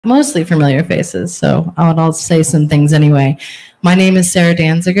mostly familiar faces, so I'll say some things anyway. My name is Sarah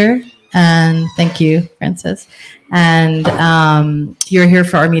Danziger, and thank you, Francis. And you're here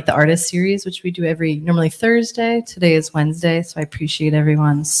for our Meet the Artist series, which we do normally Thursday. Today is Wednesday, so I appreciate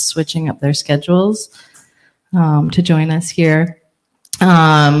everyone switching up their schedules to join us here.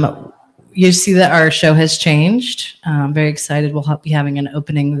 You see that our show has changed. I'm very excited. We'll be having an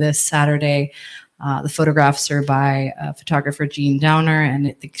opening this Saturday. The photographs are by photographer Jean Downer,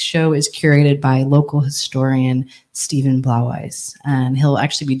 and the show is curated by local historian Stephen Blauweis. And he'll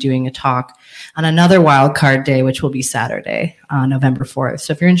actually be doing a talk on another wildcard day, which will be Saturday, November 4th.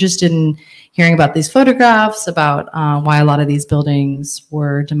 So if you're interested in hearing about these photographs, about why a lot of these buildings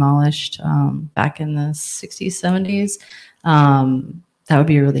were demolished back in the 60s, 70s, that would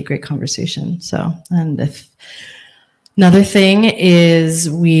be a really great conversation. So, another thing is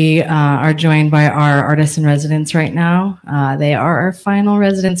we are joined by our artists in residence right now. They are our final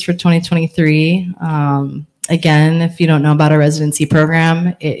residents for 2023. Again, if you don't know about our residency program,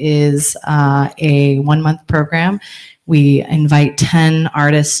 it is a 1-month program. We invite 10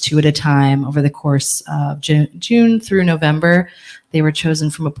 artists, 2 at a time, over the course of June through November. They were chosen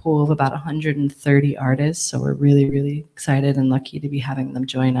from a pool of about 130 artists, so we're really, really excited and lucky to be having them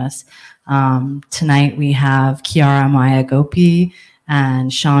join us. Tonight we have Kiara Maya Gopi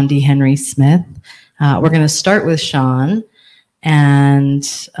and Sean D. Henry Smith. We're going to start with Sean, and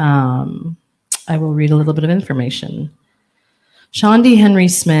I will read a little bit of information. Sean D. Henry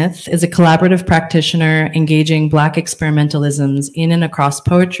Smith is a collaborative practitioner engaging Black experimentalisms in and across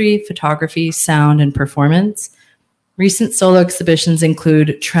poetry, photography, sound, and performance. Recent solo exhibitions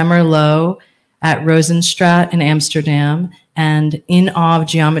include Tremor Low at Rosenstraat in Amsterdam and In Awe of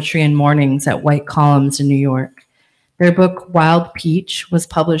Geometry and Mornings at White Columns in New York. Their book, Wild Peach, was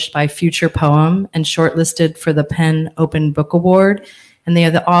published by Future Poem and shortlisted for the PEN Open Book Award, and they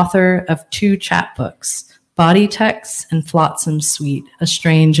are the author of 2 chapbooks, Body Texts and Flotsam Suite, A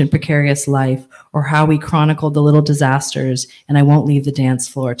Strange and Precarious Life, or How We Chronicled the Little Disasters, and I Won't Leave the Dance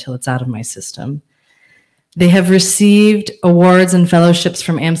Floor Till It's Out of My System. They have received awards and fellowships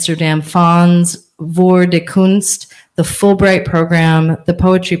from Amsterdam Fonds, Voor de Kunst, the Fulbright Program, the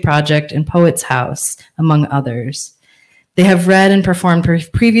Poetry Project, and Poets House, among others. They have read and performed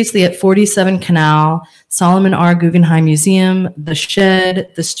previously at 47 Canal, Solomon R. Guggenheim Museum, The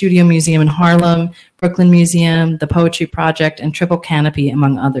Shed, the Studio Museum in Harlem, Brooklyn Museum, the Poetry Project, and Triple Canopy,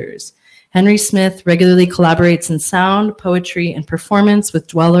 among others. Henry Smith regularly collaborates in sound, poetry, and performance with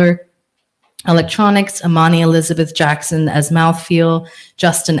Dweller Electronics, Amani Elizabeth Jackson as Mouthfeel,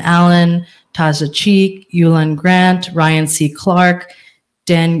 Justin Allen, Taja Cheek, Yulan Grant, Ryan C. Clark,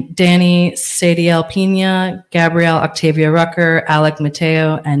 Danny Sadiel Pina, Gabrielle Octavia Rucker, Alec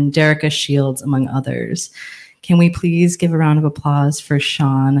Mateo, and Derica Shields, among others. Can we please give a round of applause for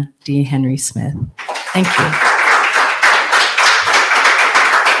Sean D. Henry Smith? Thank you.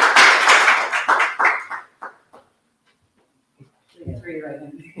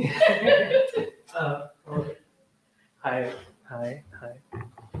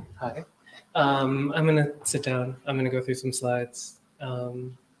 Hi. I'm gonna sit down. I'm gonna go through some slides.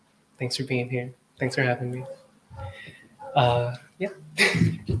 Thanks for being here. Thanks for having me. Yeah.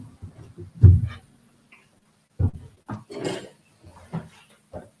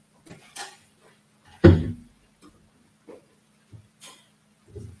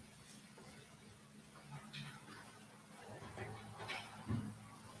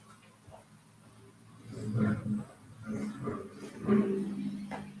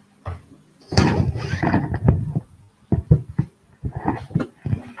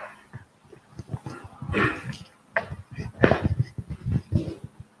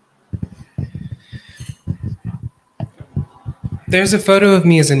 There's a photo of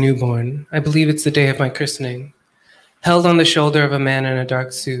me as a newborn. I believe it's the day of my christening. Held on the shoulder of a man in a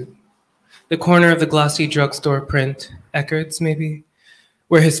dark suit. The corner of the glossy drugstore print, Eckerd's maybe,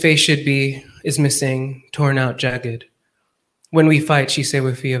 where his face should be, is missing, torn out, jagged. When we fight, she say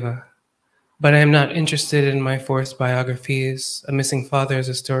with Fieva. But I am not interested in my forced biographies. A missing father is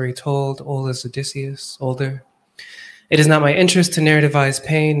a story told, old as Odysseus, older. It is not my interest to narrativize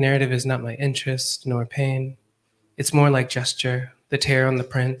pain. Narrative is not my interest, nor pain. It's more like gesture, the tear on the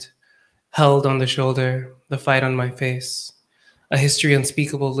print, held on the shoulder, the fight on my face. A history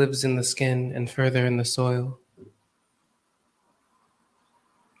unspeakable lives in the skin and further in the soil.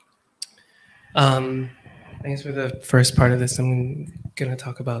 Thanks for the first part of this. I'm gonna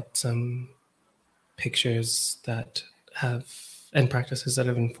talk about some pictures that have, and practices that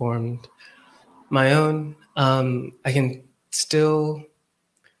have informed my own. I can still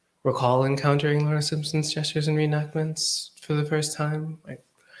recall encountering Laura Simpson's gestures and reenactments for the first time.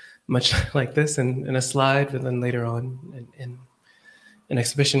 much like this in a slide, but then later on in an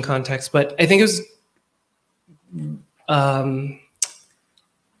exhibition context. But I think it was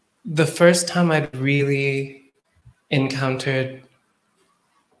the first time I'd really encountered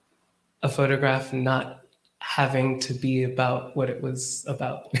a photograph not having to be about what it was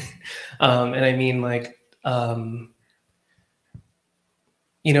about. And I mean, like,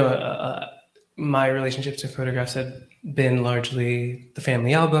 you know, my relationship to photographs had been largely the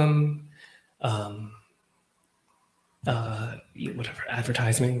family album, whatever,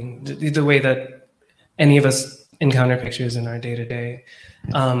 advertising, the way that any of us encounter pictures in our day-to-day.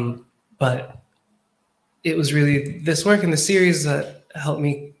 But it was really this work in the series that helped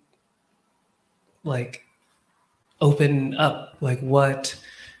me like open up like what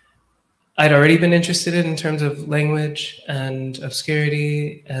I'd already been interested in terms of language and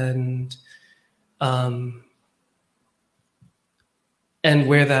obscurity and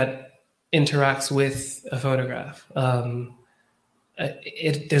where that interacts with a photograph.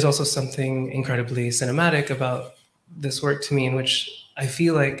 There's also something incredibly cinematic about this work to me, in which I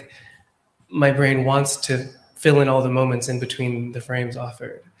feel like my brain wants to fill in all the moments in between the frames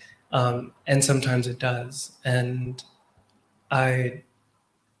offered. And sometimes it does. And I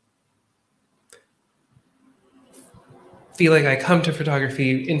feel like I come to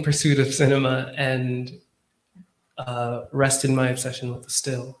photography in pursuit of cinema and rest in my obsession with the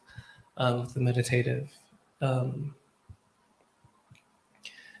still, with the meditative. But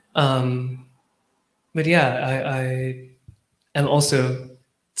yeah, I am also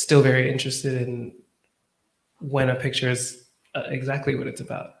still very interested in when a picture is exactly what it's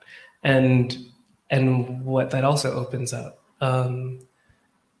about, and what that also opens up. You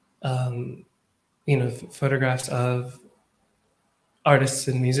know, photographs of artists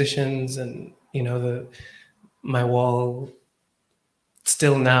and musicians, and you know, my wall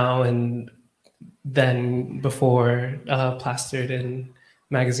still now and then before, plastered in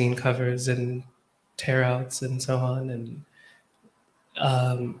magazine covers and tear-outs and so on, and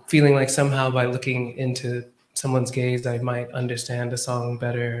feeling like somehow by looking into someone's gaze, I might understand a song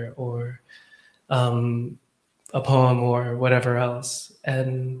better, or a poem, or whatever else.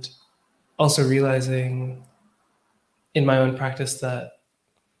 And also realizing in my own practice that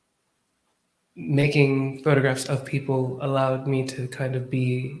making photographs of people allowed me to kind of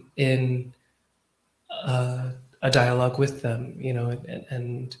be in a dialogue with them, you know,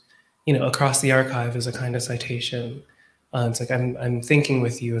 and you know, across the archive is a kind of citation. It's like I'm thinking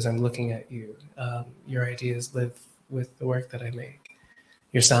with you as I'm looking at you. Your ideas live with the work that I make.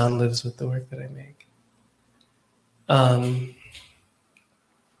 Your sound lives with the work that I make.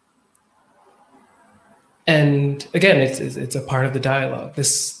 And again, it's a part of the dialogue.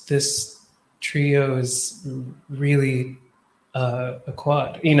 This trio is really a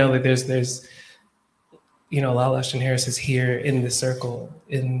quad. You know, like there's you know, Lyle Ashton Harris is here in this circle,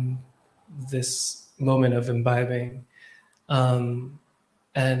 in this moment of imbibing, and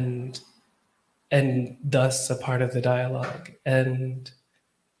thus a part of the dialogue. And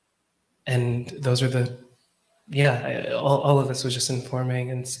those are the, yeah, all of this was just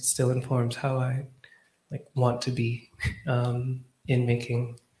informing and still informs how I like want to be in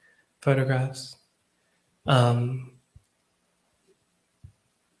making photographs. And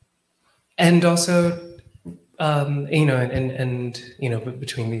also, you know, and you know,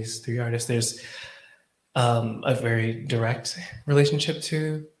 between these three artists, there's a very direct relationship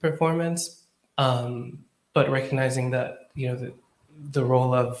to performance, but recognizing that, you know, the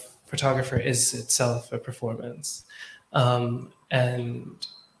role of photographer is itself a performance, and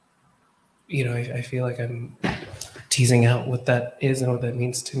you know, I feel like I'm teasing out what that is and what that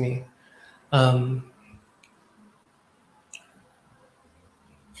means to me.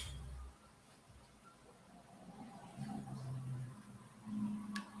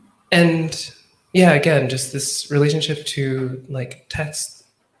 And yeah, again, just this relationship to like text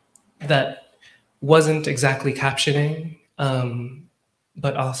that wasn't exactly captioning,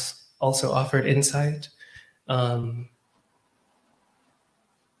 but also offered insight.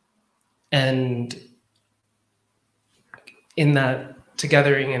 And in that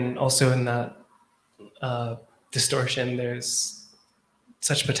togethering and also in that distortion, there's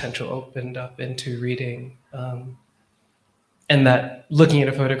such potential opened up into reading. And that looking at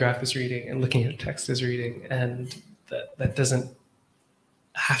a photograph is reading, and looking at a text is reading, and that doesn't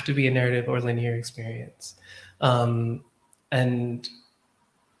have to be a narrative or linear experience. And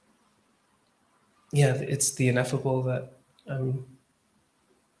yeah, it's the ineffable that I'm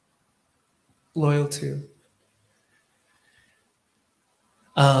loyal to.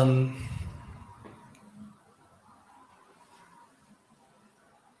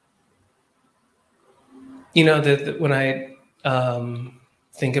 You know, when I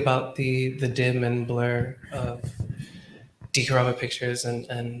think about the dim and blur of diorama pictures,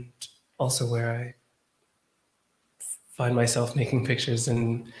 and also where I find myself making pictures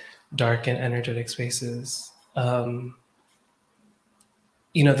in dark and energetic spaces.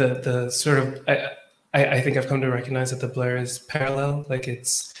 You know, the sort of I think I've come to recognize that the blur is parallel. Like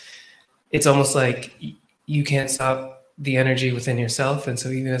it's almost like you can't stop the energy within yourself, and so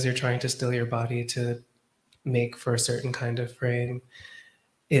even as you're trying to still your body to make for a certain kind of frame,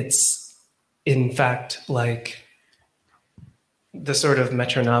 it's in fact like the sort of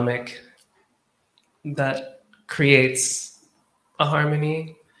metronomic that creates a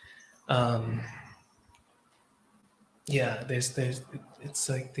harmony. Yeah, it's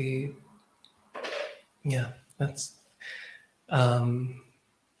like that's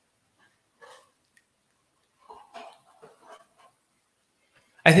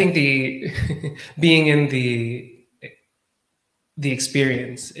I think the being in the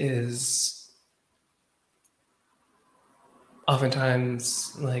experience is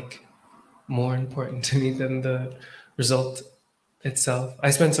oftentimes like more important to me than the result itself. I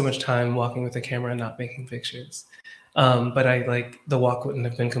spend so much time walking with the camera and not making pictures. But I like the walk wouldn't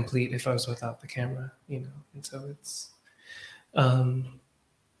have been complete if I was without the camera, you know? And so it's,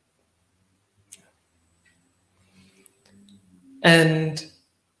 and,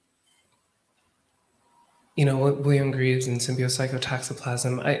 you know, William Greaves and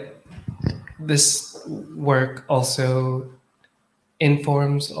symbiopsychotoxoplasm, this work also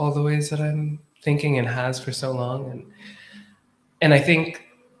informs all the ways that I'm thinking and has for so long. And I think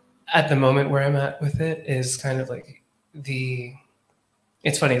at the moment where I'm at with it is kind of like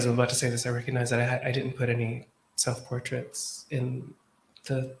it's funny, as I'm about to say this, I recognize that I didn't put any self-portraits in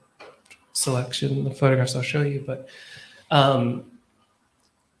the selection, the photographs I'll show you, but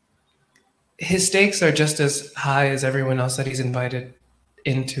his stakes are just as high as everyone else that he's invited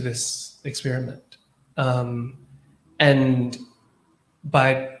into this experiment. And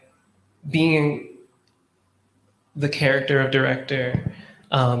by being the character of director,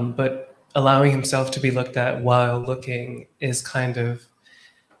 but allowing himself to be looked at while looking is kind of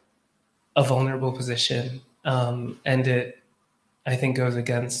a vulnerable position. And it, I think, goes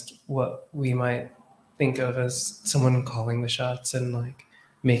against what we might think of as someone calling the shots and like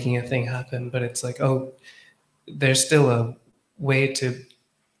making a thing happen. But it's like, oh, there's still a way to,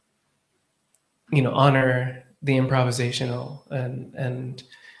 you know, honor the improvisational and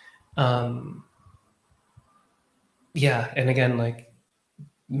yeah, and again, like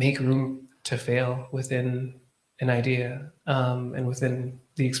make room to fail within an idea and within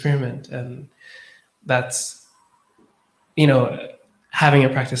the experiment. And that's, you know, having a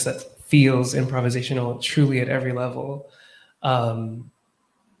practice that feels improvisational truly at every level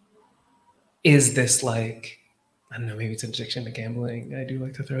is this like, I don't know, maybe it's an addiction to gambling. I do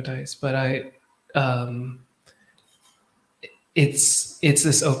like to throw dice, but it's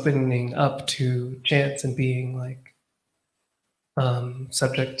this opening up to chance and being like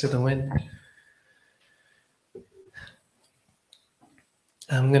subject to the wind.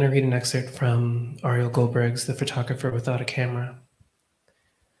 I'm going to read an excerpt from Ariel Goldberg's The Photographer Without a Camera.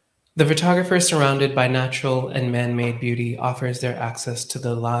 The photographer surrounded by natural and man-made beauty offers their access to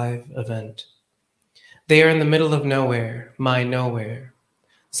the live event. They are in the middle of nowhere, my nowhere.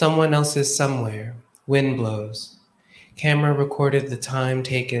 Someone else's somewhere, wind blows. Camera recorded the time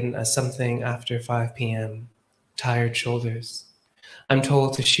taken as something after 5 p.m. Tired shoulders. I'm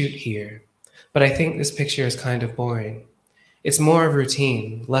told to shoot here, but I think this picture is kind of boring. It's more of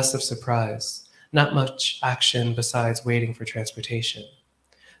routine, less of surprise, not much action besides waiting for transportation.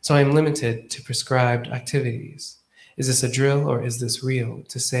 So I'm limited to prescribed activities. Is this a drill or is this real?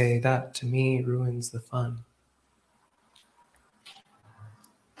 To say that to me ruins the fun.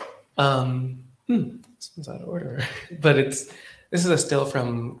 This one's out of order, but this is a still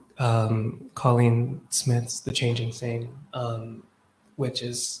from Colleen Smith's The Changing Thing, which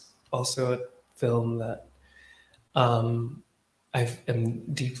is also a film that I am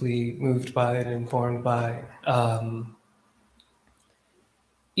deeply moved by and informed by.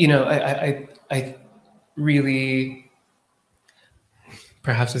 You know, I really,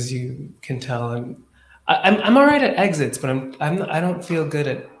 perhaps as you can tell, I'm all right at exits, but I don't feel good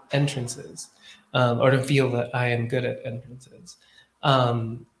at entrances, or to feel that I am good at entrances.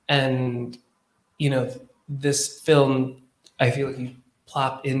 And you know, this film, I feel like you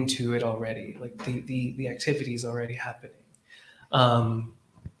plop into it already, like the activity is already happening.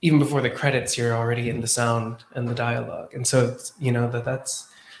 Even before the credits, you're already in the sound and the dialogue, and so it's, you know,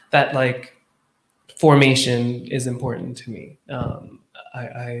 that like formation is important to me.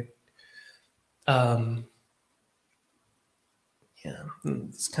 Yeah,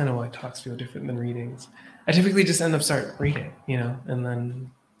 it's kind of why talks feel different than readings. I typically just end up start reading,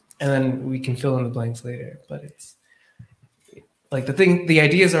 and then we can fill in the blanks later. But it's like the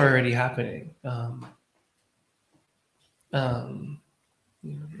ideas are already happening.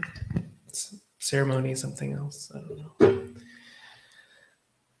 Ceremony is something else. I don't know.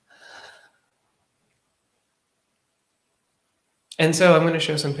 And so I'm going to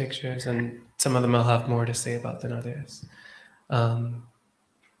show some pictures, and some of them I'll have more to say about than others.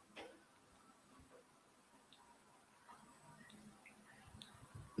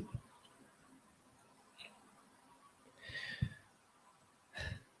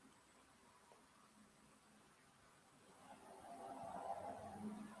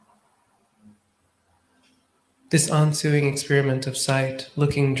 This ensuing experiment of sight,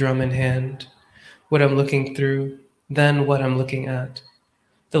 looking drum in hand, what I'm looking through, then what I'm looking at.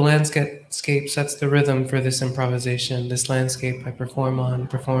 The landscape sets the rhythm for this improvisation, this landscape I perform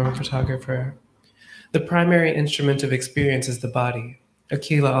photographer. The primary instrument of experience is the body.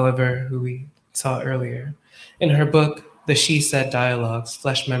 Akilah Oliver, who we saw earlier, in her book, The She Said Dialogues,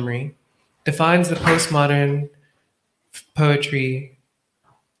 Flesh Memory, defines the postmodern poetry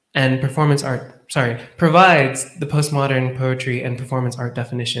and performance art, provides the postmodern poetry and performance art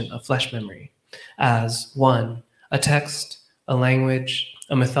definition of flesh memory as 1, a text, a language,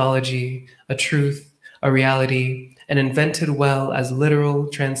 a mythology, a truth, a reality, an invented well as literal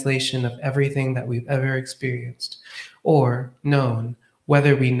translation of everything that we've ever experienced, or known,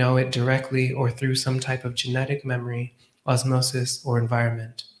 whether we know it directly or through some type of genetic memory, osmosis, or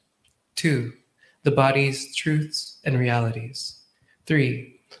environment. 2, the body's truths and realities.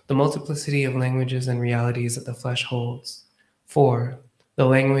 3, the multiplicity of languages and realities that the flesh holds. 4, the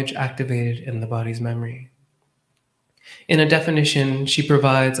language activated in the body's memory. In a definition, she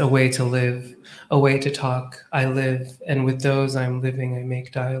provides a way to live, a way to talk. I live, and with those I'm living, I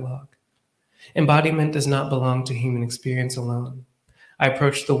make dialogue. Embodiment does not belong to human experience alone. I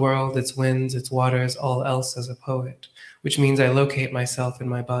approach the world, its winds, its waters, all else as a poet, which means I locate myself in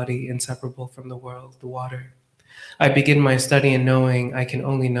my body, inseparable from the world, the water. I begin my study in knowing I can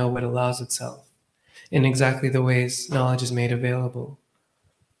only know what allows itself, in exactly the ways knowledge is made available.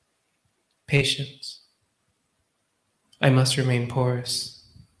 Patience. I must remain porous.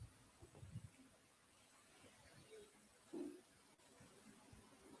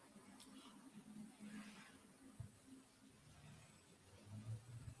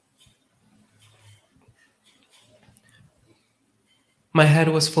 My head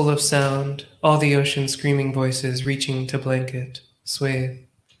was full of sound, all the ocean's screaming voices reaching to blanket, swathe.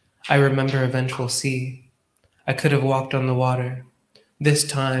 I remember a vengeful sea. I could have walked on the water. This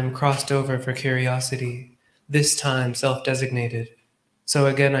time crossed over for curiosity. This time self-designated. So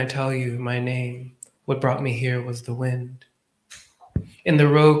again I tell you my name. What brought me here was the wind. In the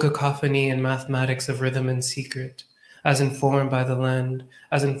rogue cacophony and mathematics of rhythm and secret, as informed by the land,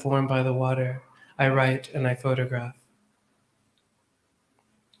 as informed by the water, I write and I photograph.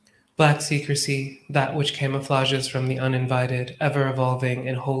 Black secrecy, that which camouflages from the uninvited, ever-evolving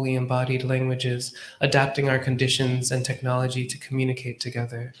and wholly embodied languages, adapting our conditions and technology to communicate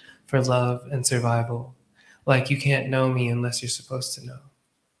together for love and survival. Like you can't know me unless you're supposed to know.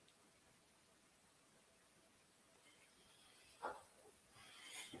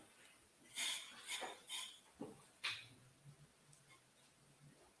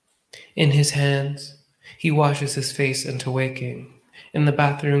 In his hands, he washes his face into waking. In the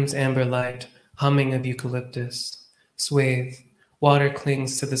bathroom's amber light, humming of eucalyptus, swathe, water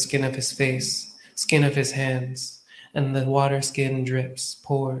clings to the skin of his face, skin of his hands, and the water skin drips,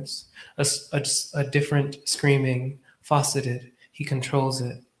 pours, a different screaming, fauceted, he controls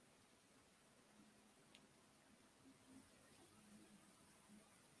it.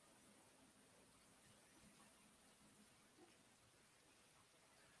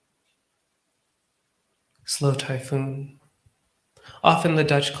 Slow typhoon. Often the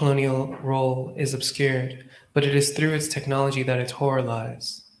Dutch colonial role is obscured, but it is through its technology that its horror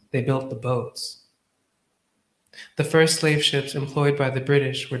lies. They built the boats. The first slave ships employed by the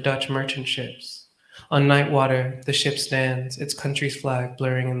British were Dutch merchant ships. On night water, the ship stands, its country's flag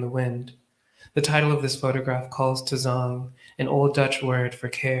blurring in the wind. The title of this photograph calls to zang, an old Dutch word for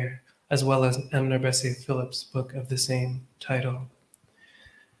care, as well as Emner Bessie Phillips' book of the same title.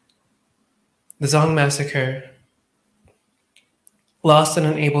 The Zong massacre, lost and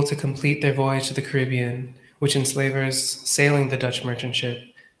unable to complete their voyage to the Caribbean, which enslavers sailing the Dutch merchant ship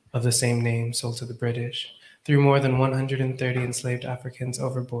of the same name sold to the British, threw more than 130 enslaved Africans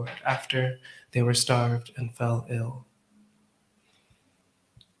overboard after they were starved and fell ill.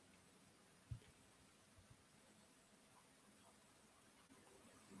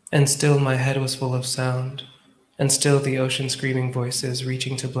 And still my head was full of sound, and still the ocean screaming voices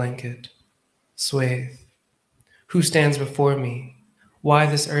reaching to blanket. Swathe. Who stands before me? Why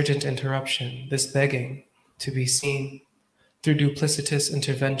this urgent interruption, this begging to be seen? Through duplicitous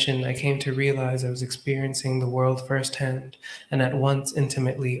intervention, I came to realize I was experiencing the world firsthand and at once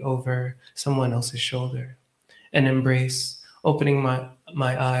intimately over someone else's shoulder. An embrace, opening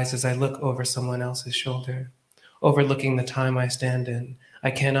my eyes as I look over someone else's shoulder. Overlooking the time I stand in, I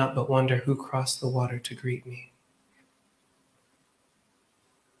cannot but wonder who crossed the water to greet me.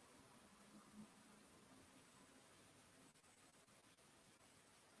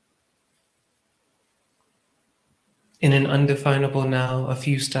 In an undefinable now, a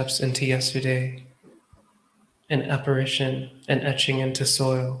few steps into yesterday, an apparition, an etching into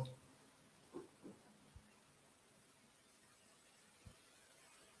soil.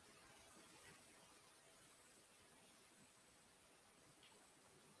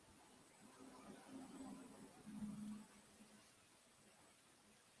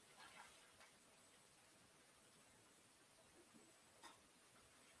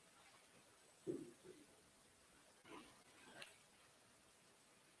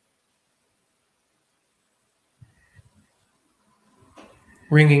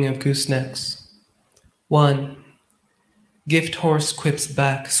 Ringing of goosenecks. 1. Gift horse quips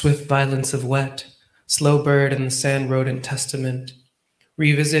back, swift violence of wet, slow bird in the sand rodent testament.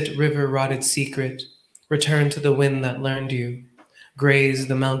 Revisit river rotted secret, return to the wind that learned you, graze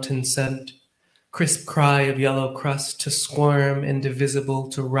the mountain scent, crisp cry of yellow crust, to squirm indivisible,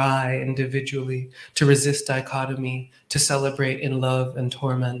 to wry individually, to resist dichotomy, to celebrate in love and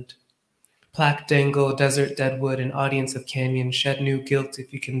torment. Plaque dangle, desert deadwood, an audience of canyon, shed new guilt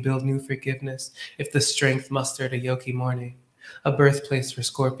if you can build new forgiveness, if the strength mustered a yoki morning, a birthplace for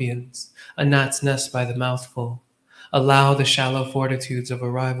scorpions, a gnat's nest by the mouthful. Allow the shallow fortitudes of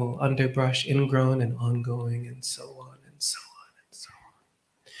arrival, underbrush ingrown and ongoing, and so on and so on and so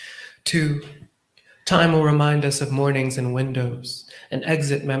on. 2. Time will remind us of mornings and windows, an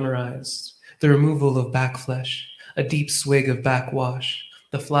exit memorized, the removal of backflesh, a deep swig of backwash,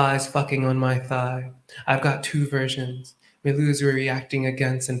 the flies fucking on my thigh. I've got 2 versions. Milus were reacting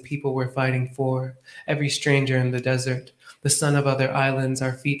against and people were fighting for. Every stranger in the desert. The sun of other islands,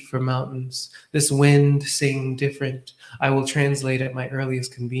 our feet for mountains. This wind sing different. I will translate at my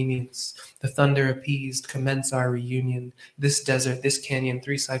earliest convenience. The thunder appeased, commence our reunion. This desert, this canyon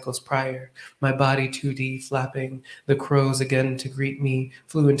 3 cycles prior. My body 2D flapping. The crows again to greet me,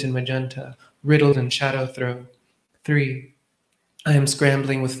 fluent in magenta, riddled in shadow throw. 3. I am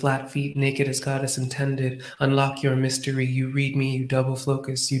scrambling with flat feet, naked as goddess intended. Unlock your mystery, you read me, you double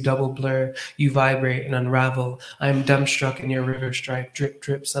focus, you double blur, you vibrate and unravel. I am dumbstruck in your river stripe, drip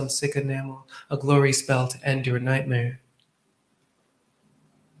drip, some sick enamel, a glory spell to end your nightmare.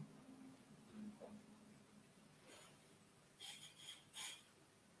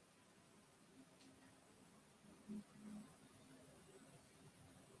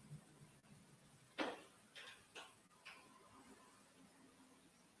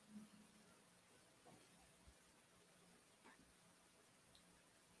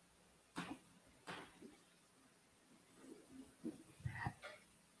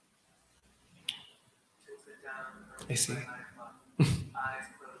 I see.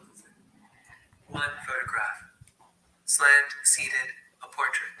 One photograph. Slant, seated, a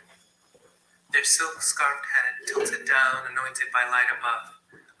portrait. Their silk-scarfed head tilted down, anointed by light above,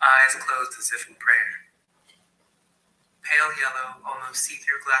 eyes closed as if in prayer. Pale yellow, almost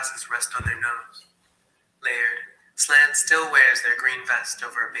see-through glasses rest on their nose. Layered, Slant still wears their green vest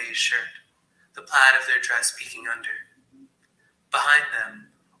over a beige shirt, the plaid of their dress peeking under. Behind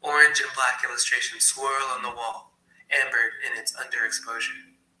them, orange and black illustrations swirl on the wall, ambered in its underexposure.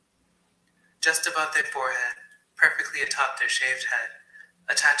 Just above their forehead, perfectly atop their shaved head,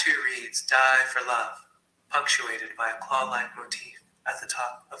 a tattoo reads, "Die for love," punctuated by a claw-like motif at the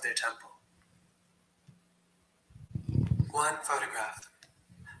top of their temple. One photograph.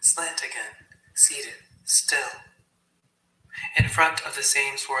 Slant again, seated, still. In front of the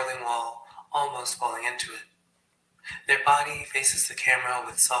same swirling wall, almost falling into it. Their body faces the camera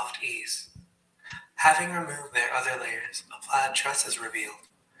with soft ease. Having removed their other layers, a plaid dress is revealed,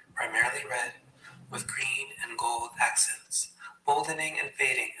 primarily red, with green and gold accents, boldening and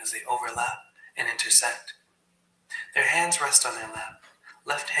fading as they overlap and intersect. Their hands rest on their lap,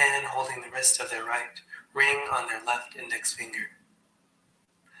 left hand holding the wrist of their right, ring on their left index finger.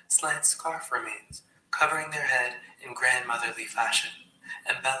 Slant scarf remains, covering their head in grandmotherly fashion,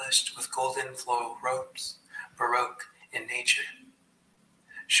 embellished with golden floral ropes, baroque in nature.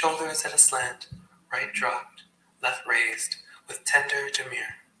 Shoulders at a slant, right dropped, left raised, with tender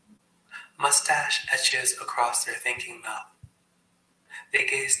demure. Mustache etches across their thinking mouth. They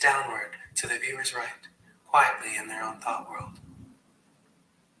gaze downward to the viewer's right, quietly in their own thought world.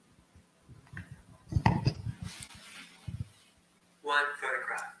 One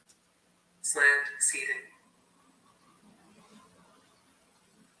photograph. Slant seated.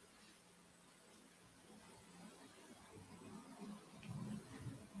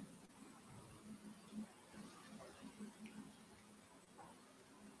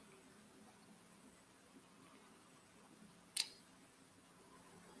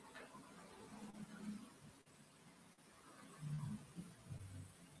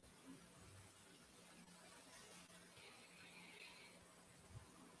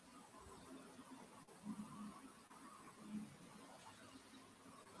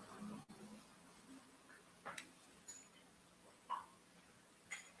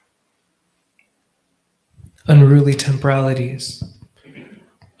 Unruly temporalities.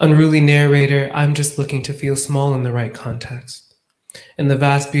 Unruly narrator, I'm just looking to feel small in the right context. In the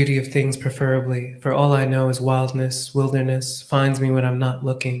vast beauty of things preferably, for all I know is wildness, wilderness, finds me when I'm not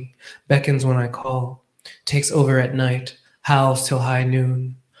looking, beckons when I call, takes over at night, howls till high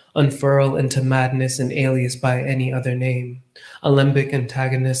noon, unfurl into madness and alias by any other name. Alembic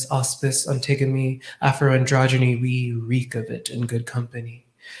antagonist, auspice, antigamy, Afro-androgyny, we reek of it in good company.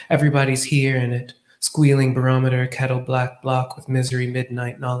 Everybody's here in it, squealing barometer, kettle black block with misery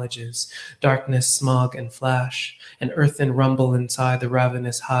midnight knowledges, darkness, smog, and flash, an earthen rumble inside the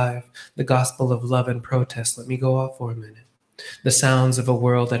ravenous hive, the gospel of love and protest. Let me go off for a minute. The sounds of a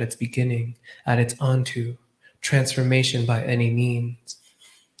world at its beginning, at its onto, transformation by any means.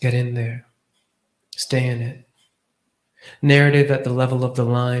 Get in there. Stay in it. Narrative at the level of the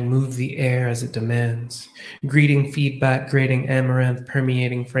line, move the air as it demands. Greeting feedback, grating amaranth,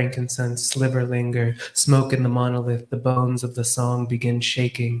 permeating frankincense, sliver linger, smoke in the monolith, the bones of the song begin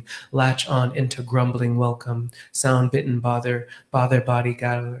shaking, latch on into grumbling welcome, sound bitten bother body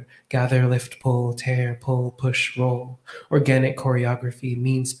gather, lift, pull, tear, pull, push, roll. Organic choreography,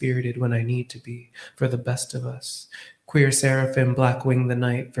 mean-spirited when I need to be, for the best of us. Queer seraphim, black wing the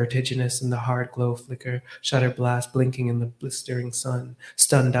night, vertiginous in the hard glow flicker, shutter blast blinking in the blistering sun,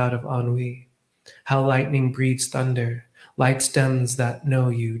 stunned out of ennui. How lightning breeds thunder, light stems that know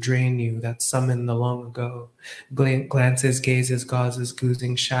you, drain you, that summon the long ago. Glances, gazes, gauzes,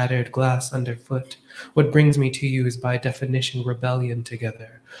 goozing, shattered glass underfoot. What brings me to you is by definition rebellion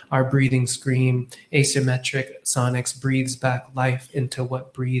together. Our breathing scream, asymmetric sonics breathes back life into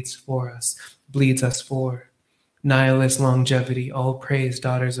what breathes for us, bleeds us for. Nihilist longevity, all praise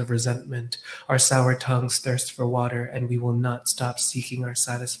daughters of resentment. Our sour tongues thirst for water, and we will not stop seeking our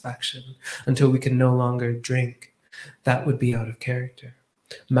satisfaction until we can no longer drink. That would be out of character.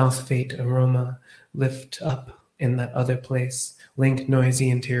 Mouth fate aroma, lift up in that other place, link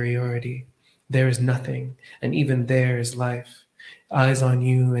noisy interiority. There is nothing, and even there is life. Eyes on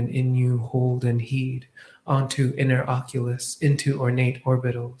you and in you hold and heed. Onto inner oculus, into ornate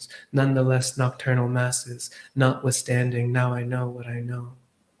orbitals, nonetheless nocturnal masses, notwithstanding, now I know what I know.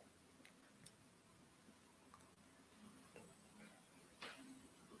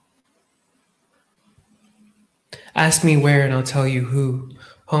 Ask me where and I'll tell you who.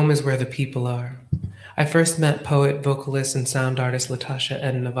 Home is where the people are. I first met poet, vocalist, and sound artist Latasha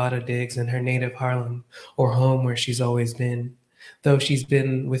N. Nevada Diggs in her native Harlem, or home where she's always been, though she's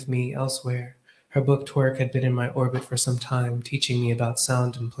been with me elsewhere. Her booked work had been in my orbit for some time, teaching me about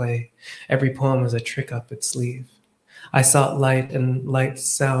sound and play. Every poem was a trick up its sleeve. I sought light, and light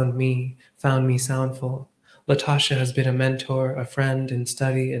found me soundful. Latasha has been a mentor, a friend in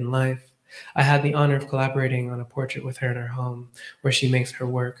study and life. I had the honor of collaborating on a portrait with her in her home, where she makes her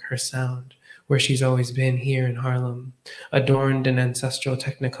work, her sound, where she's always been here in Harlem. Adorned in ancestral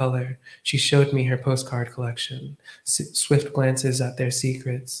technicolor, she showed me her postcard collection, swift glances at their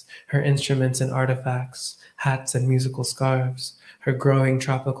secrets, her instruments and artifacts, hats and musical scarves, her growing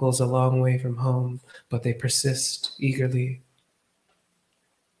tropicals a long way from home, but they persist eagerly.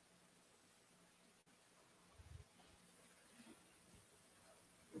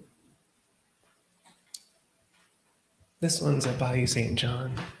 This one's at Bayou St.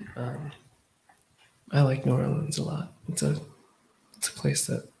 John. I like New Orleans a lot. It's a place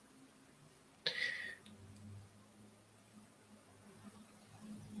that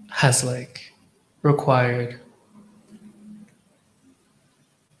has like required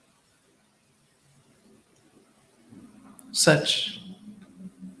such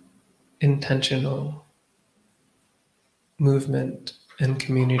intentional movement and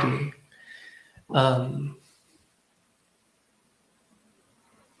community.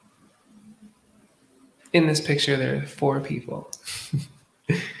 In this picture, there are 4 people.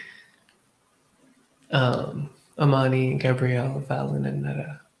 Amani, Gabrielle, Valen, and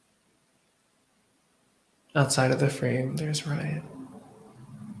Netta. Outside of the frame, there's Ryan.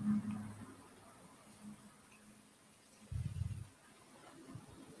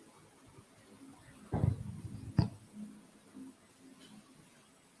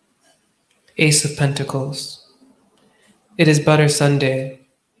 Ace of Pentacles. It is Butter Sunday.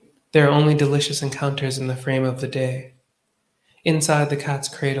 There are only delicious encounters in the frame of the day. Inside the cat's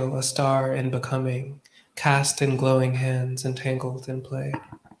cradle, a star in becoming, cast in glowing hands, entangled in play.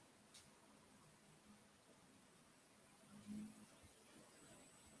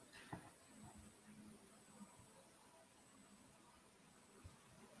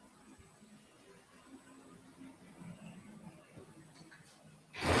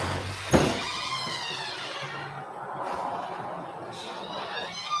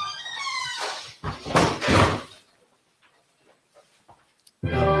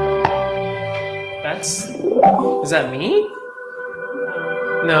 Is that me?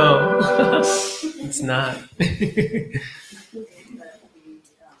 No, it's not.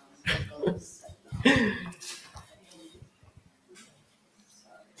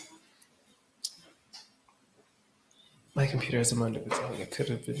 My computer has a mind of its own. It could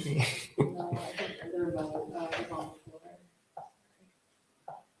have been me.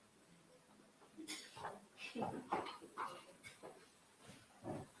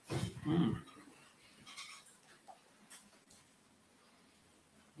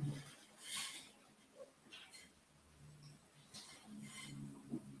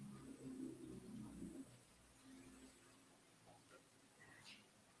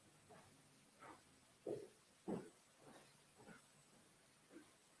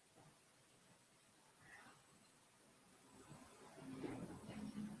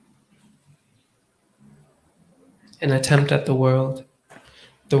 An attempt at the world.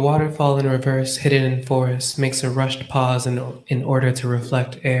 The waterfall in reverse, hidden in forest, makes a rushed pause in order to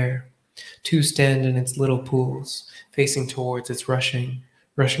reflect air. Two stand in its little pools, facing towards its rushing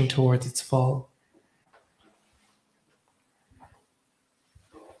towards its fall.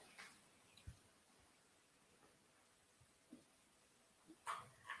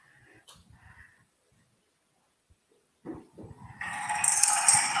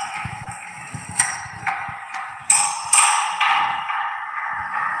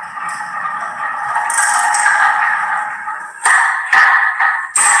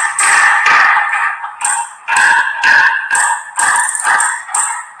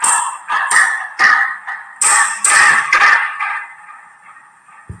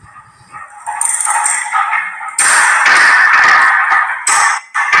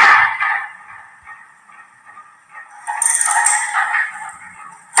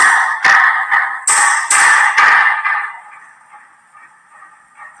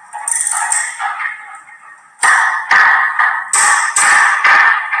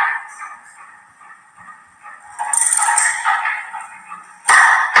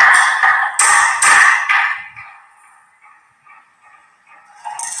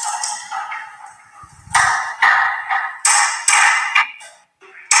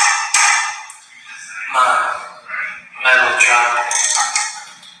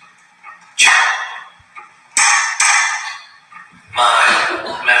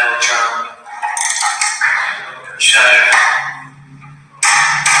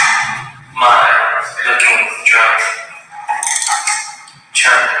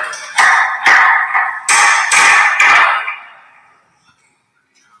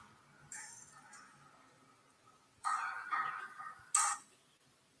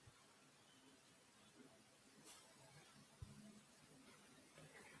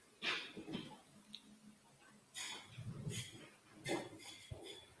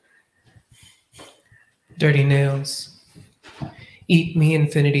 Dirty nails. Eat me,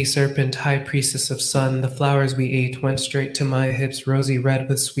 infinity serpent, high priestess of sun. The flowers we ate went straight to my hips, rosy red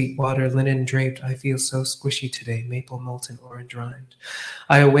with sweet water, linen draped. I feel so squishy today, maple molten orange rind.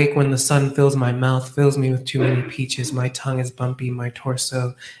 I awake when the sun fills my mouth, fills me with too many peaches. My tongue is bumpy, my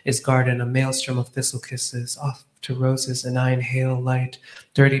torso is garden, a maelstrom of thistle kisses, off to roses, and I inhale light.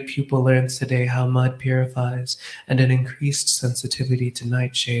 Dirty pupil learns today how mud purifies, and an increased sensitivity to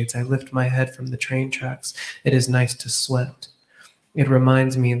nightshades. I lift my head from the train tracks. It is nice to sweat. It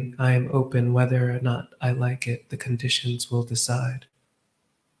reminds me I am open whether or not I like it. The conditions will decide.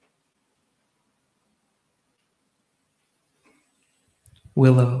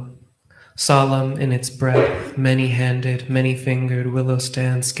 Willow. Solemn in its breath, many-handed, many-fingered, willow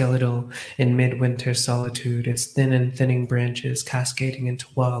stands skeletal in midwinter solitude, its thin and thinning branches cascading into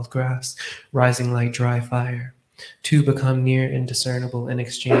wild grass, rising like dry fire. Two become near indiscernible in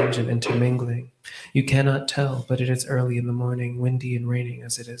exchange and intermingling. You cannot tell, but it is early in the morning, windy and raining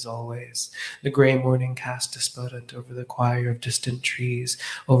as it is always. The gray morning casts despondent over the choir of distant trees,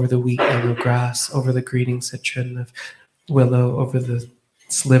 over the wheat yellow grass, over the greening citron of willow, over the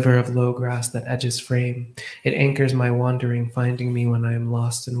sliver of low grass that edges frame. It anchors my wandering, finding me when I am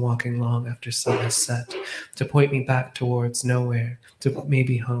lost and walking long after sun has set, to point me back towards nowhere, to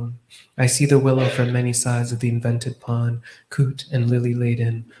maybe home. I see the willow from many sides of the invented pond, coot and lily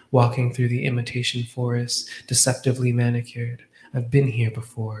laden, walking through the imitation forest, deceptively manicured. I've been here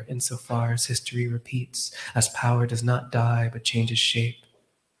before, insofar as history repeats, as power does not die but changes shape.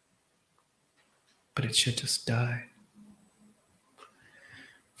 But it should just die.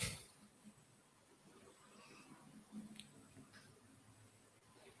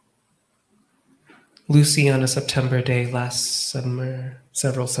 Lucy on a September day last summer,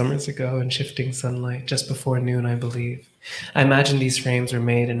 several summers ago, in shifting sunlight, just before noon, I believe. I imagine these frames were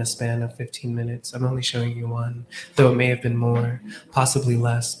made in a span of 15 minutes. I'm only showing you one, though it may have been more, possibly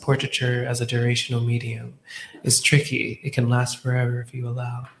less. Portraiture as a durational medium is tricky. It can last forever if you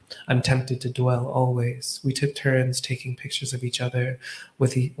allow. I'm tempted to dwell always. We took turns taking pictures of each other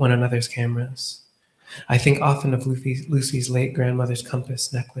with one another's cameras. I think often of Lucy's late grandmother's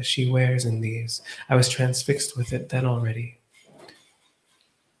compass necklace she wears in these. I was transfixed with it then already.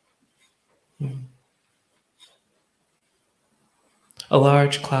 A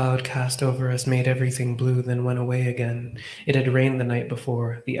large cloud cast over us made everything blue, then went away again. It had rained the night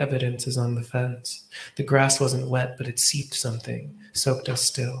before. The evidence is on the fence. The grass wasn't wet, but it seeped something, soaked us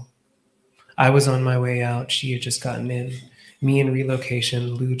still. I was on my way out. She had just gotten in. Me in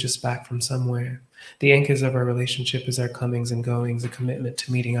relocation, Lou just back from somewhere. The anchors of our relationship is our comings and goings, a commitment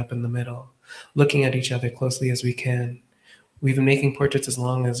to meeting up in the middle, looking at each other closely as we can. We've been making portraits as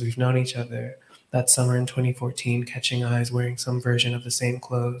long as we've known each other. That summer in 2014, catching eyes wearing some version of the same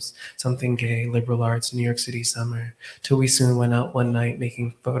clothes, something gay, liberal arts, New York City summer, till we soon went out one night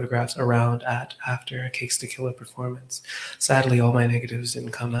making photographs around, at, after a Cakes to Killer performance. Sadly, all my negatives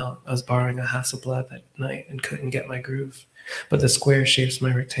didn't come out. I was borrowing a Hasselblad that night and couldn't get my groove, but the square shapes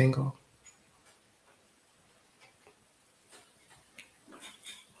my rectangle.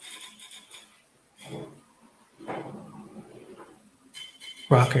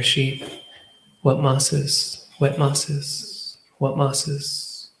 Rocker sheep, what mosses, wet mosses, what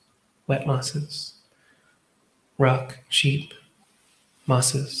mosses, wet mosses. Rock, sheep,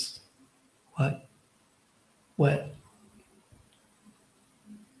 mosses, what, wet.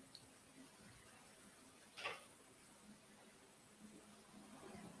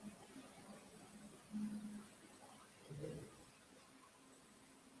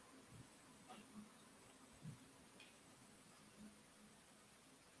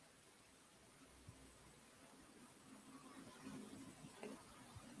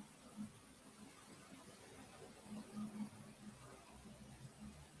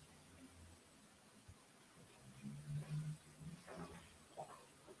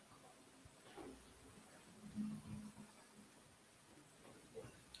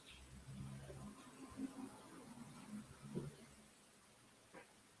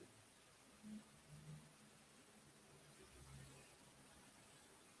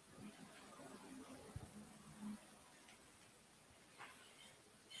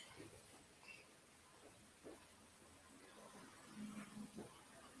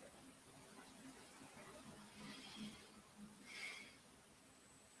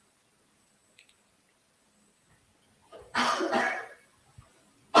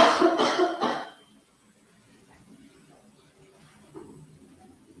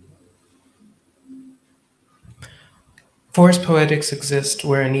 Forced poetics exist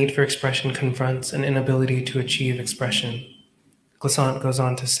where a need for expression confronts an inability to achieve expression. Glissant goes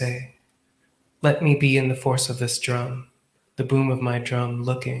on to say, "Let me be in the force of this drum, the boom of my drum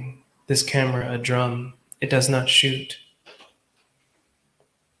looking, this camera a drum, it does not shoot.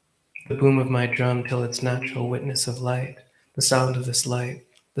 The boom of my drum till its natural witness of light, the sound of this light,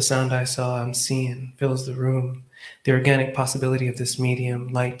 the sound I saw I'm seeing, fills the room. The organic possibility of this medium,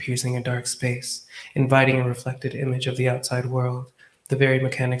 light piercing a dark space, inviting a reflected image of the outside world, the very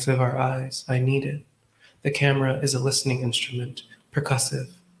mechanics of our eyes, I need it. The camera is a listening instrument, percussive.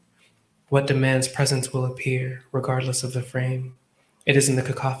 What demands presence will appear, regardless of the frame. It is in the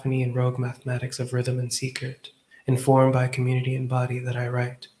cacophony and rogue mathematics of rhythm and secret, informed by community and body that I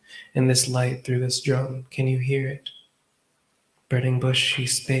write. In this light through this drum, can you hear it? Burning bush she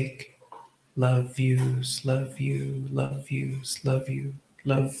spake, love views, love you, love views, love you,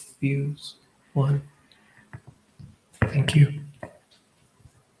 love views. One. Thank you.